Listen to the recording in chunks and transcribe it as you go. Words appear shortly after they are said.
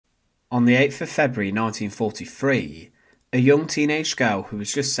On the 8th of February 1943, a young teenage girl who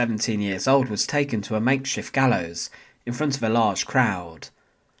was just 17 years old was taken to a makeshift gallows in front of a large crowd.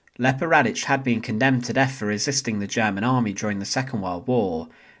 Lepa Radic had been condemned to death for resisting the German army during the Second World War,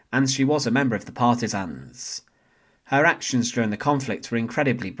 and she was a member of the Partisans. Her actions during the conflict were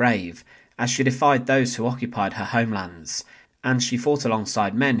incredibly brave, as she defied those who occupied her homelands, and she fought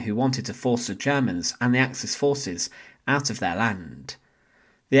alongside men who wanted to force the Germans and the Axis forces out of their land.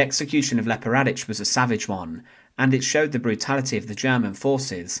 The execution of Lepa Radic was a savage one, and it showed the brutality of the German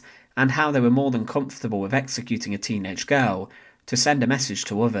forces and how they were more than comfortable with executing a teenage girl to send a message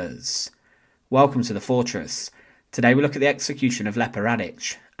to others. Welcome to the Fortress. Today we look at the execution of Lepa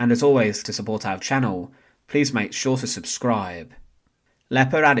Radic, and as always, to support our channel, please make sure to subscribe.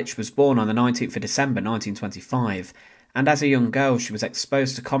 Lepa Radic was born on the 19th of December 1925, and as a young girl she was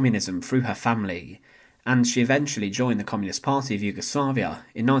exposed to communism through her family, and she eventually joined the Communist Party of Yugoslavia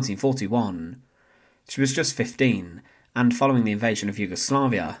in 1941. She was just 15, and following the invasion of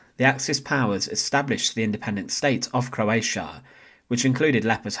Yugoslavia, the Axis powers established the independent state of Croatia, which included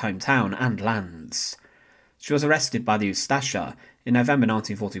Lepa's hometown and lands. She was arrested by the Ustasha in November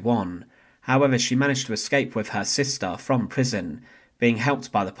 1941, however she managed to escape with her sister from prison, being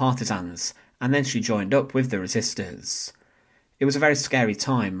helped by the Partisans, and then she joined up with the resistors. It was a very scary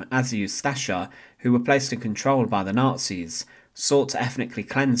time, as the Ustasha, who were placed in control by the Nazis, sought to ethnically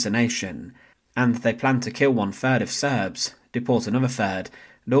cleanse the nation, and they planned to kill 1/3 of Serbs, deport another third,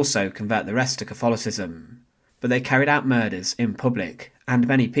 and also convert the rest to Catholicism. But they carried out murders in public, and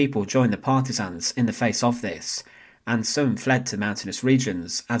many people joined the Partisans in the face of this, and some fled to mountainous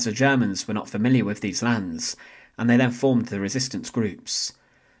regions as the Germans were not familiar with these lands, and they then formed the resistance groups.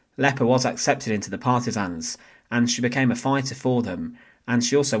 Lepa was accepted into the Partisans, and she became a fighter for them, and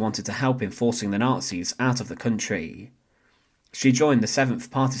she also wanted to help in forcing the Nazis out of the country. She joined the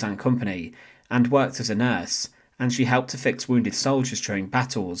 7th Partisan Company and worked as a nurse, and she helped to fix wounded soldiers during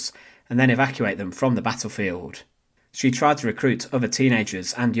battles and then evacuate them from the battlefield. She tried to recruit other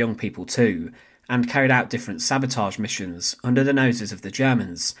teenagers and young people too, and carried out different sabotage missions under the noses of the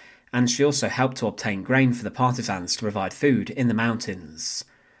Germans, and she also helped to obtain grain for the Partisans to provide food in the mountains.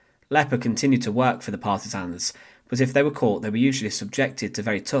 Lepa continued to work for the Partisans, but if they were caught they were usually subjected to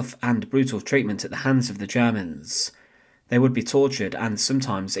very tough and brutal treatment at the hands of the Germans. They would be tortured and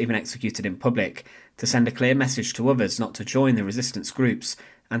sometimes even executed in public to send a clear message to others not to join the resistance groups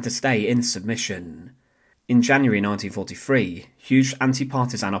and to stay in submission. In January 1943, huge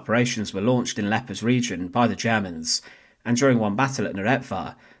anti-partisan operations were launched in Lepa's region by the Germans, and during one battle at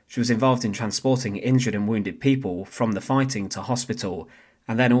Neretva, she was involved in transporting injured and wounded people from the fighting to hospital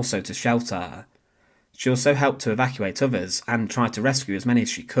and then also to shelter. She also helped to evacuate others and tried to rescue as many as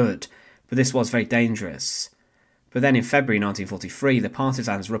she could, but this was very dangerous. But then in February 1943 the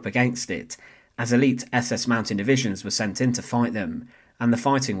Partisans were up against it, as elite SS mountain divisions were sent in to fight them, and the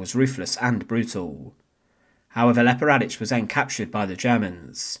fighting was ruthless and brutal. However, Lepa Radic was then captured by the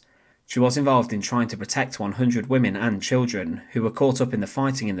Germans. She was involved in trying to protect 100 women and children who were caught up in the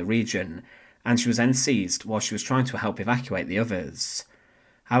fighting in the region, and she was then seized while she was trying to help evacuate the others.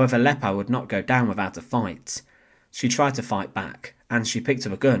 However, Lepa would not go down without a fight. She tried to fight back, and she picked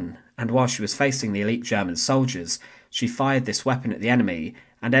up a gun, and while she was facing the elite German soldiers, she fired this weapon at the enemy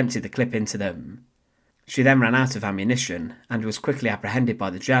and emptied the clip into them. She then ran out of ammunition and was quickly apprehended by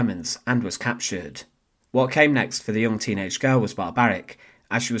the Germans and was captured. What came next for the young teenage girl was barbaric,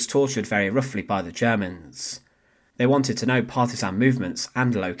 as she was tortured very roughly by the Germans. They wanted to know partisan movements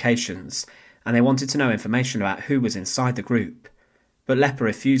and locations, and they wanted to know information about who was inside the group. But Lepa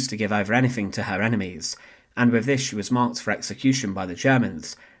refused to give over anything to her enemies, and with this she was marked for execution by the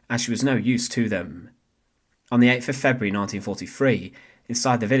Germans, as she was no use to them. On the 8th of February 1943,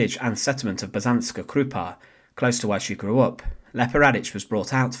 inside the village and settlement of Bosanska Krupa, close to where she grew up, Lepa Radic was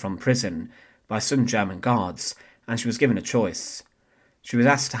brought out from prison by some German guards, and she was given a choice. She was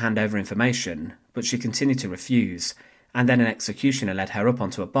asked to hand over information, but she continued to refuse, and then an executioner led her up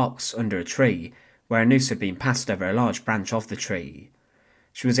onto a box under a tree, where a noose had been passed over a large branch of the tree.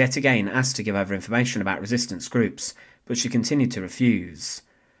 She was yet again asked to give over information about resistance groups, but she continued to refuse.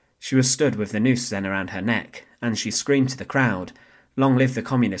 She was stood with the noose then around her neck, and she screamed to the crowd, "Long live the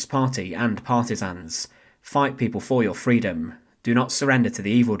Communist Party and Partisans! Fight, people, for your freedom! Do not surrender to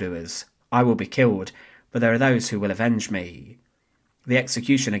the evildoers! I will be killed, but there are those who will avenge me." The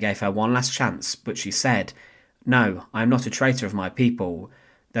executioner gave her one last chance, but she said, "No, I am not a traitor of my people.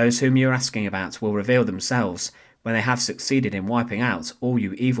 Those whom you are asking about will reveal themselves when they have succeeded in wiping out all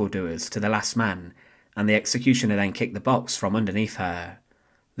you evildoers to the last man," and the executioner then kicked the box from underneath her.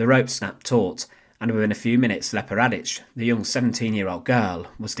 The rope snapped taut, and within a few minutes Lepa Radic, the young 17-year-old girl,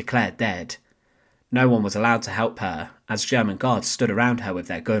 was declared dead. No one was allowed to help her, as German guards stood around her with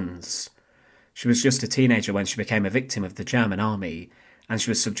their guns. She was just a teenager when she became a victim of the German army, and she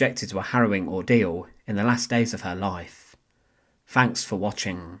was subjected to a harrowing ordeal in the last days of her life. Thanks for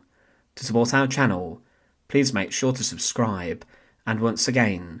watching. To support our channel, please make sure to subscribe, and once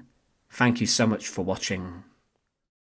again, thank you so much for watching.